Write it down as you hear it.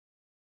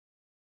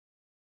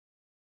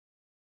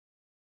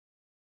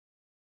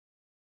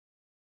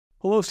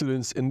Hello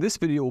students, in this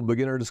video we'll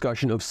begin our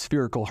discussion of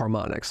spherical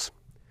harmonics.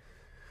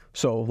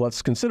 So let's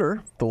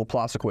consider the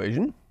Laplace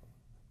equation.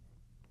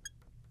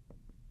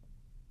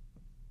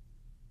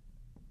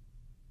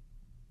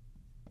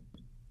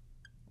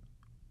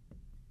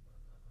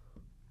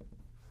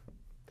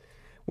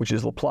 Which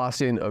is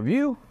Laplacian of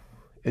u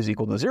is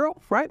equal to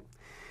 0, right?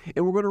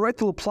 And we're going to write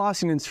the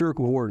Laplacian in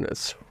spherical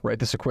coordinates. Write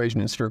this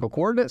equation in spherical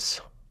coordinates.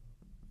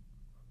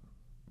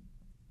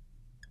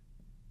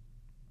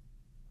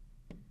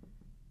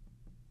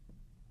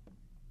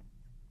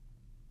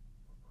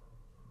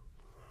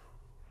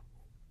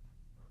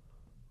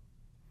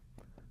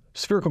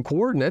 Spherical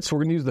coordinates, we're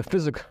going to use the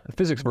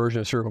physics version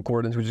of spherical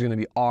coordinates, which is going to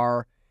be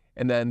r,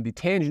 and then the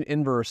tangent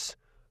inverse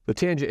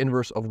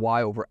of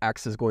y over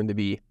x is going to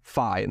be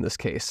phi in this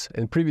case.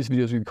 In previous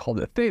videos we've called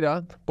it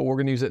theta, but we're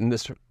going to use it in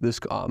this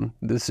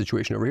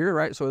situation over here,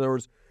 right? So in other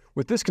words,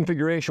 with this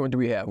configuration, what do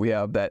we have? We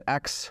have that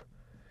x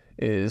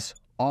is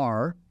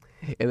r,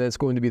 and then it's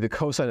going to be the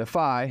cosine of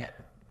phi,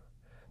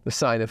 the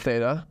sine of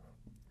theta.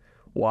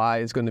 Y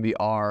is going to be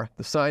r,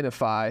 the sine of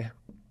phi,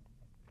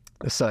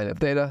 the sine of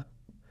theta.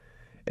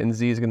 And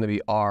z is going to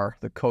be r,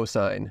 the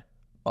cosine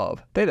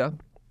of theta.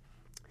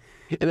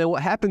 And then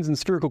what happens in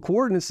spherical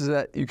coordinates is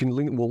that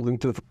we'll link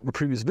to the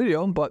previous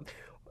video, but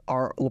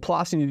our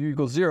Laplacian of u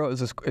equals 0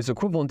 is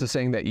equivalent to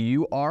saying that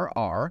u r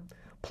r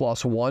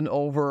plus 1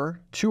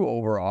 over 2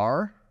 over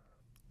r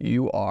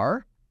u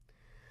r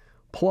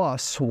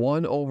plus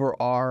 1 over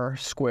r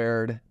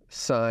squared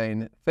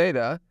sine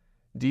theta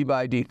d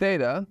by d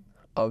theta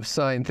of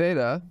sine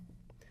theta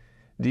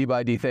d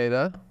by d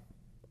theta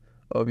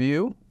of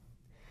u,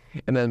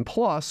 and then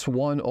plus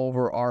 1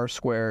 over r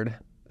squared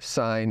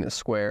sine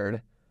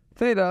squared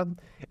theta,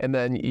 and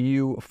then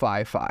u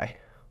phi phi,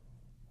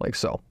 like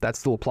so.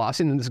 That's the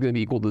Laplacian, and this is going to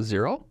be equal to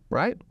 0,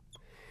 right?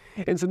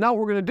 And so now what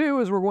we're going to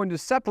do is we're going to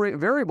separate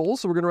variables.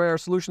 So we're going to write our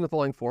solution in the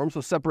following form.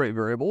 So separate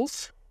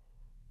variables.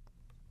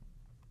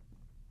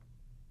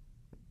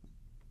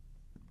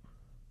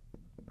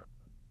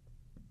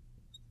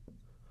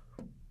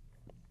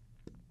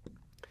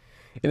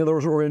 In other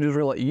words, what we're going to do is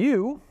we're going to let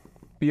u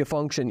be a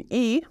function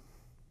e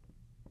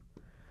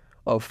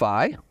of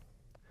phi,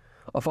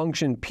 a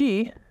function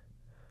p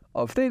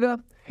of theta,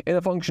 and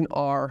a function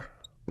r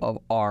of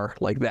r,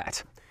 like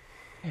that.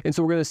 And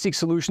so we're going to seek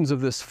solutions of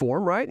this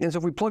form, right? And so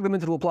if we plug them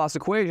into the Laplace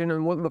equation,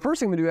 and the first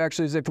thing we do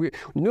actually is if we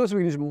notice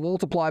we can just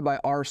multiply by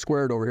r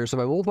squared over here. So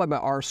if I multiply by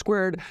r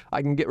squared,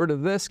 I can get rid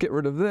of this,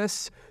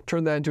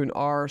 turn that into an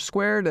r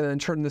squared, and then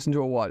turn this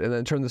into a what? And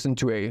then turn this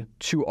into a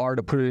 2r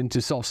to put it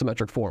into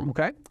self-symmetric form,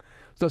 okay?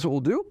 So that's what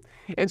we'll do.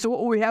 And so what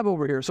will we have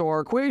over here? So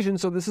our equation,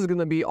 so this is going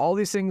to be all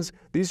these things.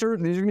 These are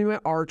going to be my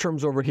r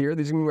terms over here.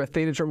 These are going to be my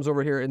theta terms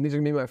over here. And these are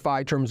going to be my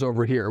phi terms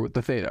over here with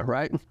the theta,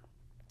 right?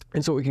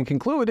 And so what we can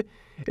conclude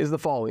is the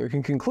following. We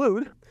can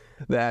conclude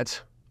that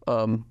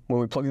when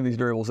we plug in these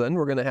variables in,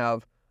 we're going to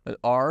have an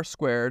r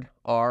squared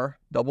r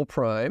double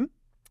prime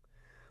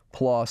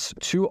plus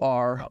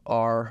 2r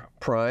r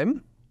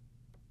prime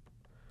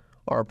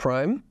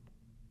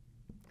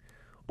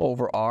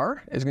over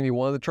r is going to be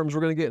one of the terms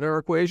we're going to get in our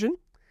equation.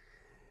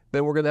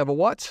 Then we're going to have a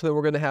what? Then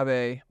we're going to have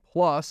a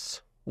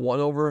plus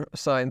 1 over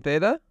sine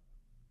theta.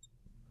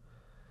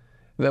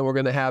 Then we're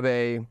going to have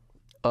a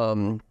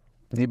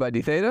d by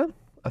d theta,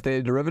 a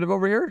theta derivative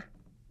over here.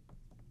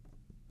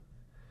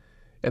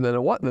 And then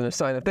a what? Then a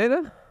sine of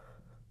theta.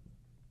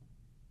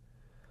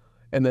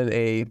 And then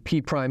a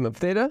p prime of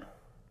theta,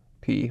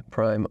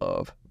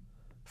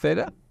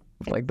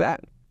 like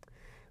that.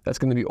 That's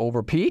going to be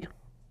over p.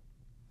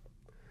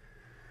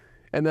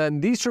 And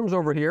then these terms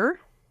over here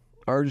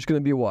are just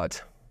going to be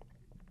what?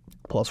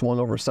 Plus 1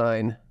 over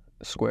sine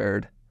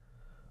squared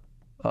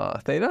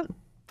theta,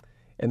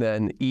 and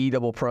then e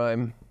double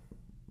prime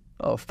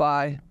of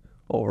phi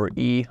over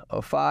e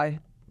of phi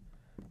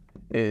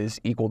is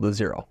equal to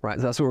 0, right?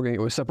 So that's what we're going to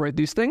do. We separate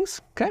these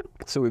things, okay?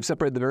 So we've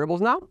separated the variables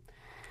now.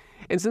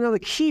 And so now the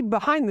key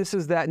behind this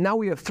is that now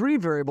we have 3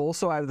 variables.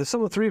 So I have the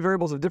sum of 3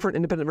 variables of different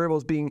independent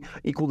variables being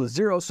equal to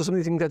 0. So some of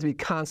these things have to be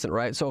constant,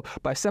 right? So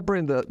by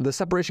separating the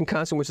separation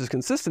constant, which is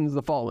consistent, is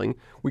the following.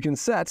 We can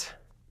set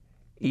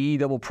e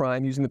double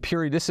prime using the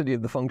periodicity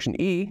of the function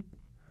e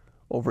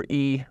over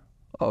e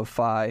of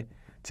phi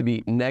to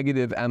be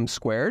negative m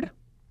squared.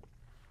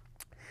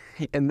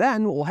 And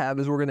then what we'll have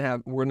is we're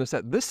going to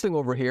set this thing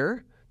over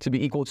here to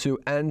be equal to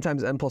n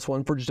times n plus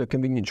 1 for just a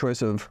convenient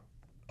choice of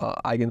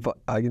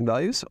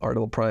eigenvalues. R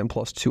double prime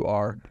plus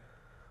 2r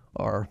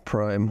r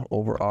prime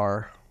over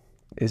r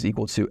is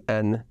equal to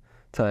n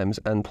times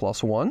n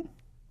plus 1.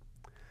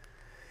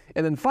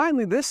 And then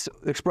finally, this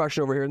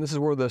expression over here, and this is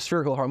where the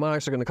spherical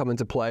harmonics are going to come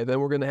into play. Then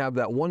we're going to have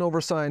that 1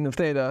 over sine of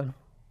theta,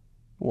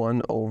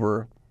 1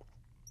 over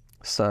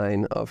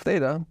sine of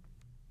theta,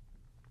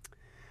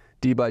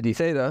 d by d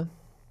theta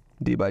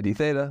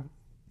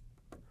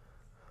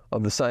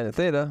of the sine of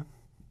theta,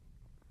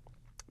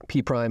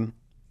 p prime,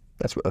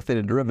 that's a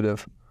theta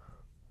derivative,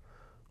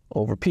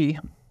 over p,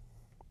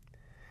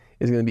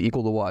 is going to be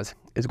equal to what?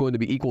 Is going to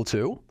be equal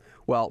to,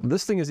 well,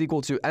 this thing is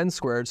equal to n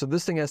squared, so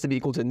this thing has to be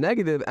equal to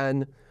negative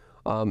n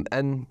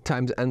n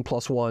times n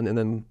plus 1, and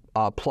then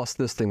plus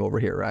this thing over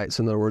here, right?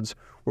 So in other words,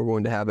 we're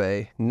going to have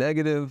a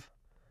negative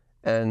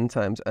n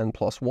times n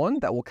plus 1.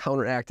 That will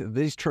counteract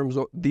these terms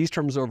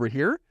over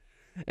here.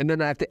 And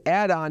then I have to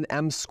add on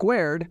m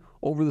squared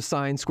over the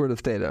sine squared of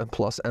theta,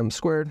 plus m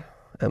squared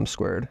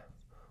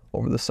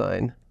over the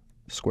sine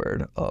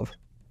squared of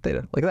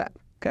theta, like that,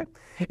 okay?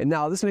 And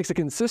now this makes a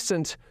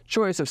consistent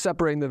choice of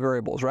separating the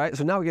variables, right?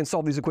 So now we can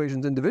solve these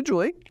equations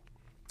individually.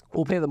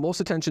 We'll pay the most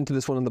attention to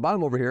this one on the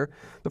bottom over here.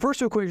 The first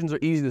two equations are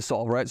easy to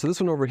solve, right? So this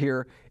one over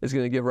here is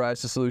going to give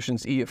rise to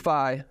solutions e of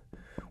phi,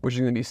 which is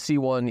going to be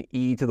c1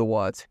 e to the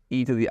what?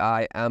 E to the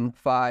I m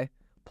phi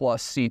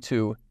plus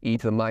c2 e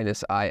to the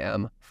minus I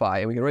m phi.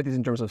 And we can write these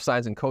in terms of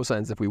sines and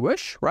cosines if we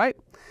wish, right?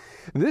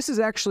 This is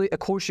actually a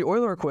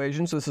Cauchy-Euler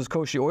equation. So this is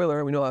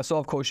Cauchy-Euler. We know how to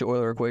solve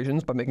Cauchy-Euler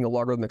equations by making a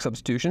logarithmic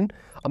substitution.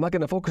 I'm not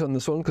going to focus on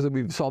this one because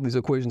we've solved these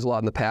equations a lot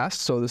in the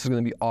past. So this is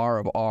going to be r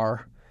of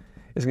r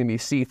is going to be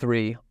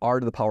c3 r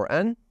to the power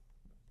n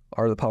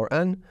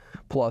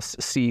plus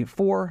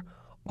c4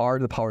 r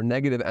to the power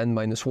negative n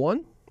minus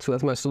 1. So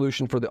that's my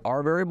solution for the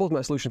r variables,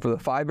 my solution for the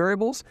phi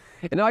variables.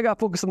 And now I got to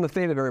focus on the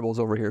theta variables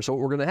over here. So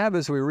what we're going to have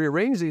is we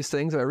rearrange these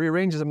things. If I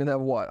rearrange this, I'm going to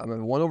have what? I'm going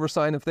to have 1 over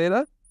sine of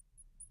theta,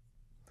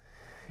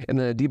 and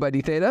then a d by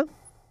d theta,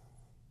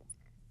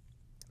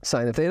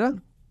 sine of theta.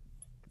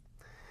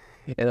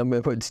 And I'm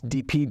going to put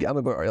dp, I'm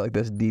going to put it like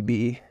this,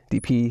 dp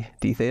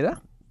d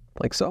theta,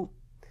 like so,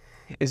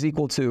 is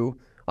equal to,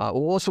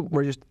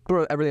 we're just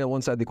throw everything on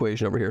one side of the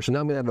equation over here. So now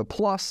I'm going to have a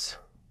plus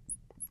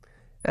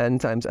n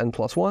times n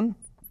plus 1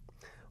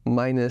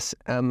 minus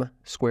m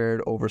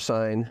squared over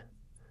sine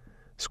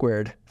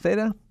squared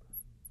theta,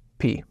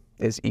 p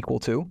is equal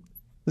to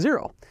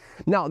 0.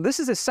 Now, this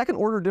is a second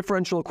order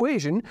differential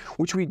equation,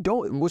 which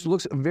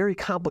looks very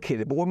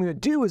complicated. But what I'm going to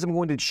do is I'm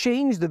going to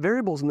change the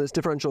variables in this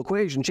differential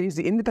equation, change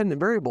the independent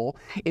variable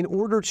in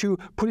order to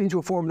put it into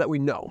a form that we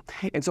know.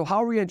 And so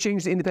how are we going to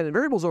change the independent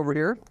variables over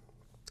here?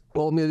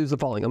 Well, I'm going to do the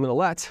following. I'm going to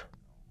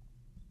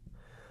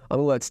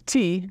let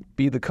t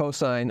be the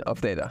cosine of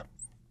theta.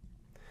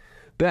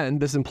 Then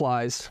this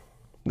implies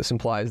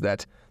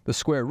that the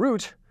square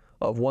root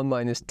of 1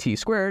 minus t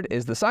squared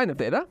is the sine of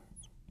theta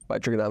by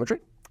trigonometry.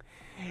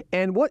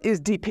 And what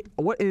is dp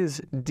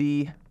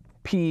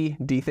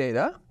d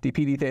theta? dp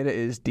d theta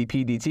is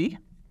dp dt,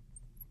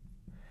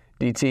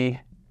 dt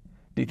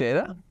d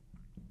theta.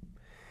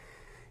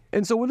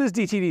 And so what is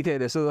dt d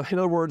theta? So in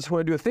other words, when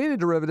I do a theta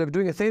derivative,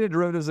 doing a theta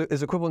derivative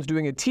is equivalent to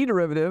doing a t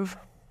derivative,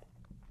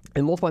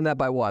 and multiplying that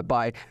by what?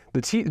 By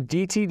the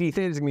dt d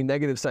theta is going to be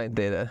negative sine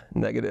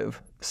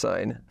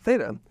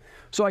theta.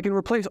 So I can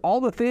replace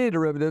all the theta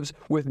derivatives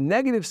with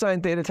negative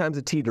sine theta times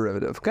the t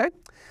derivative, okay?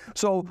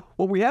 So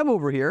what we have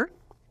over here,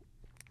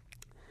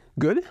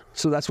 good.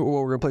 So that's what we're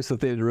going to replace the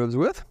theta derivatives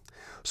with.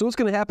 So what's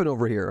going to happen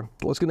over here?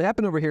 What's going to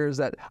happen over here is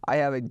that I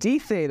have a d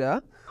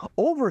theta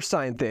over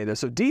sine theta.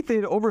 So d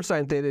theta over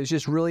sine theta is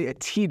just really a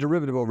t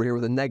derivative over here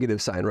with a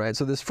negative sign, right?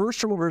 So this first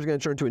term over here is going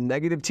to turn into a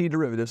negative t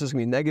derivative. So it's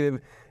going to be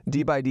negative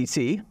d by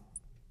dt.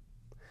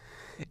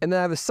 And then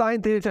I have a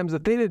sine theta times the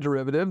theta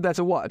derivative. That's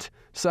a what?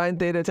 Sine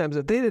theta times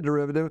the theta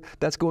derivative.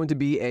 That's going to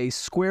be a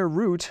square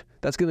root.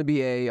 That's going to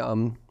be a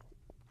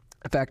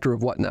factor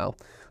of what now?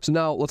 So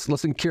now let's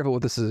be careful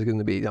what this is going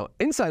to be. Now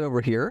inside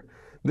over here,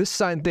 this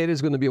sine theta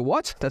is going to be a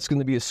what? That's going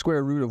to be a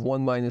square root of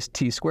 1 minus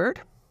t squared.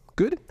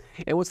 Good.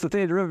 And what's the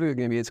theta derivative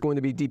going to be? It's going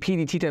to be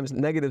dp dt times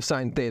negative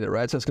sine theta,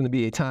 right? So it's going to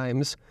be a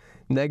times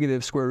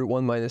negative square root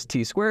 1 minus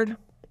t squared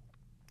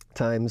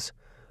times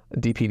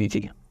dp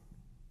dt.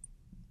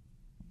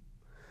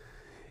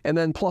 And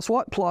then plus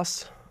what?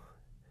 Plus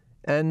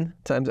n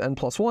times n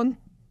plus 1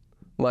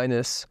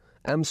 minus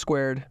m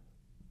squared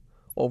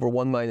over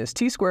 1 minus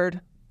t squared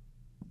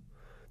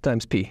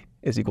times p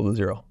is equal to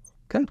 0.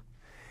 Okay?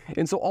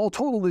 And so all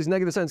total, these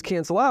negative signs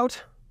cancel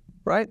out,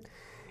 right?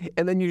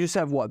 And then you just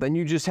have what? Then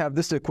you just have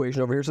this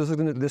equation over here. So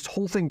this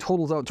whole thing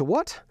totals out to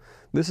what?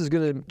 This is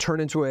going to turn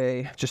into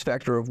a just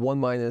factor of 1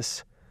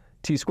 minus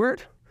t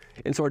squared.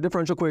 And so our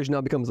differential equation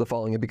now becomes the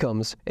following. It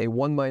becomes a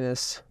 1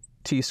 minus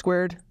t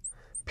squared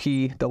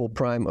p double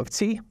prime of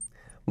t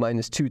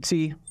minus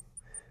 2t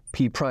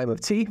p prime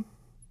of t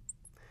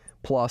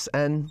plus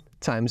n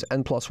times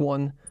n plus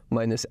 1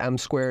 minus m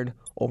squared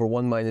over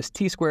 1 minus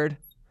t squared.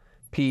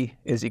 P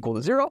is equal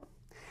to 0.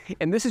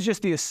 And this is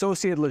just the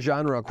associated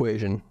Legendre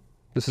equation.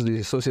 This is the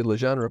associated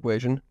Legendre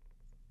equation.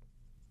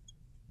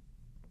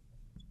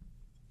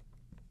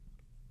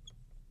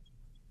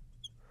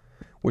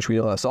 Which we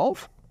know how to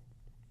solve.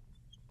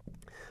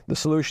 The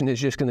solution is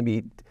just going to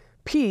be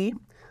Pn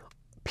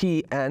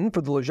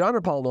for the Legendre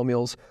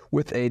polynomials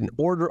with an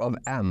order of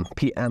m,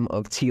 Pm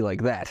of t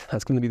like that.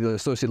 That's going to be the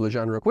associated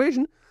Legendre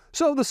equation.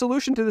 So the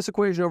solution to this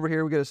equation over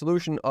here, we get a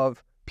solution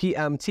of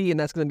Pmt, and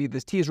that's going to be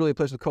this t is really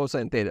replaced with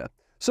cosine theta.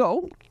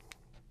 So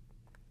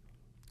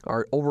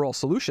our overall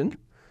solution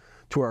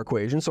to our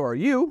equation, so our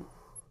u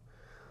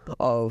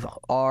of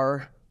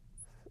r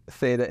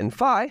theta and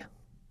phi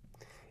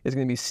is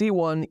going to be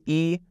c1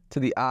 e to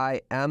the I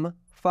m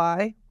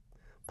phi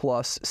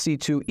plus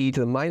c2 e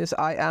to the minus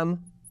I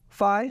m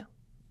phi.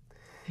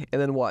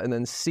 and then what? And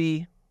then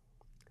C3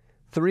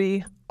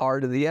 r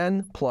to the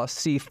n plus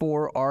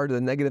C4 r to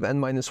the negative n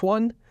minus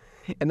 1,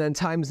 and then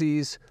times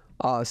these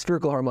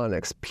spherical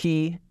harmonics,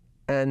 P,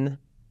 N,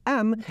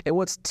 M, and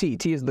what's T?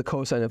 T is the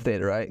cosine of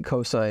theta, right?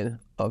 Cosine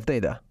of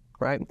theta,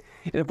 right?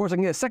 And of course, I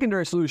can get a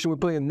secondary solution. We're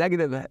putting a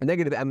negative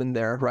M in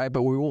there, right?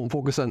 But we won't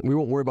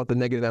worry about the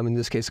negative M in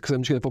this case because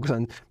I'm just going to focus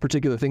on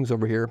particular things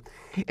over here.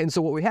 And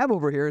so what we have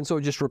over here, and so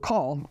just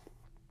recall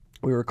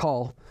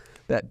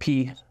that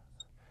P,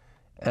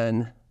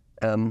 N,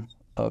 M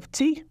of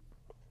T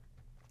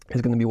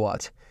is going to be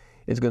what?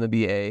 It's going to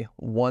be a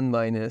 1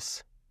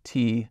 minus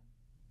T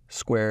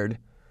squared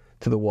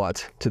to the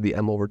what? To the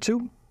M over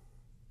 2.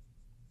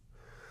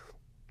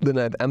 Then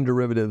I have M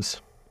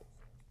derivatives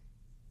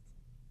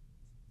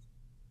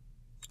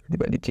d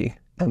by dt,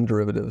 M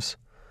derivatives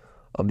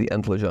of the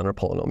nth Legendre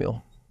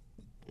polynomial,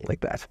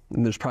 like that.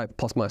 And there's probably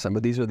plus minus sign,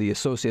 but these are the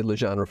associated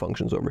Legendre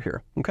functions over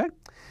here, okay?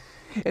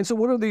 And so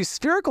what are these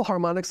spherical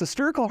harmonics? The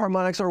spherical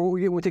harmonics are what we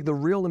get when we take the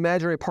real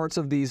imaginary parts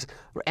of these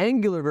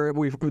angular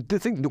variables. We don't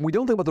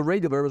think about the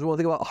radial variables, we want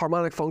to think about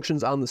harmonic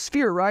functions on the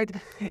sphere, right?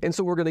 And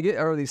so we're going to get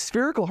are these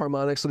spherical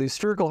harmonics. So these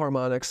spherical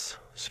harmonics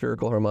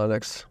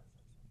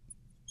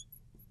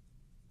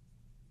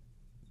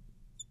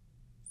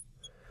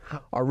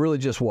are really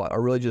just what?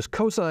 Are really just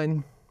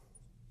cosine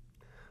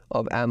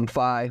of m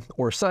phi,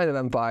 or sine of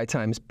m phi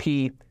times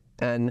P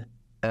n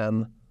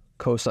m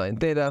cosine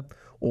theta,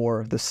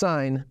 or the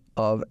sine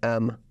of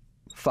m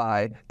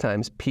phi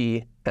times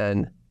P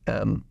n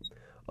m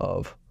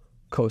of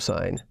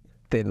cosine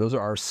theta. Those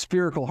are our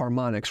spherical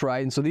harmonics,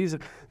 right? And so these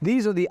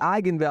are the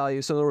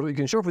eigenvalues. So in other words, what you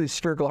can show for these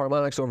spherical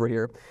harmonics over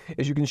here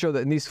is you can show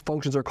that these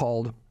functions are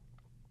called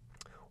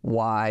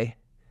y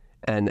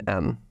n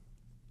m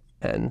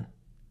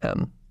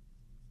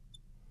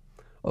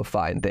of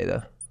phi and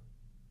theta.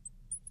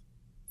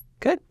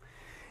 Okay?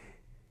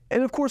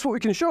 And of course, what we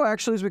can show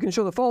actually is we can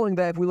show the following,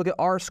 that if we look at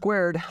r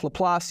squared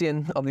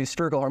Laplacian of these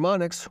spherical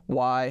harmonics,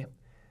 y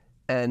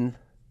n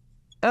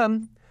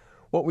m,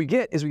 what we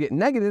get is we get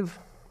negative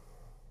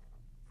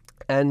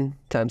n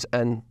times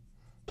n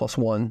plus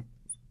 1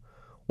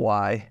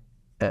 y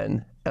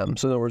n m.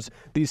 So in other words,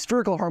 these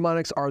spherical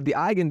harmonics are the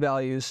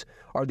eigenvalues,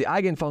 are the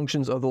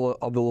eigenfunctions of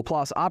the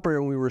Laplace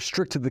operator when we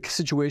restrict to the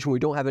situation where we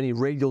don't have any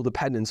radial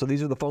dependence. So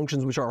these are the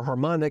functions which are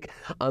harmonic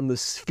on the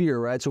sphere,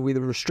 right? So we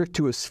restrict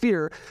to a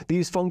sphere.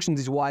 These functions,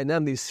 these y and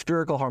m, these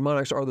spherical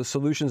harmonics are the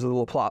solutions of the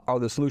Laplace, are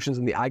the solutions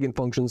and the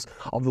eigenfunctions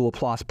of the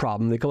Laplace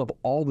problem. They come up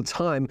all the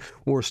time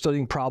when we're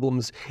studying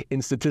problems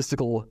in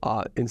statistical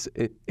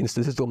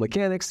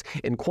mechanics,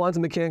 in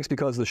quantum mechanics,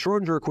 because the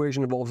Schrodinger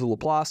equation involves the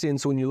Laplacian.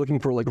 So when you're looking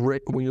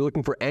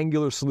for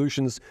angular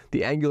solutions,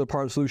 the angular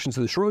part of solutions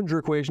to the Schrodinger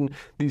equation,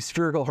 these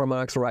spherical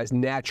harmonics arise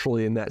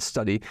naturally in that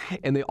study,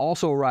 and they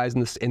also arise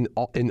in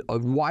a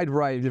wide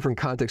variety of different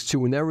contexts too.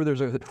 Whenever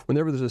there's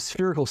a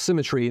spherical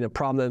symmetry in a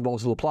problem that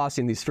involves the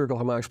Laplacian, these spherical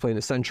harmonics play an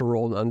essential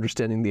role in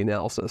understanding the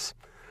analysis.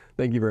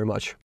 Thank you very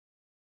much.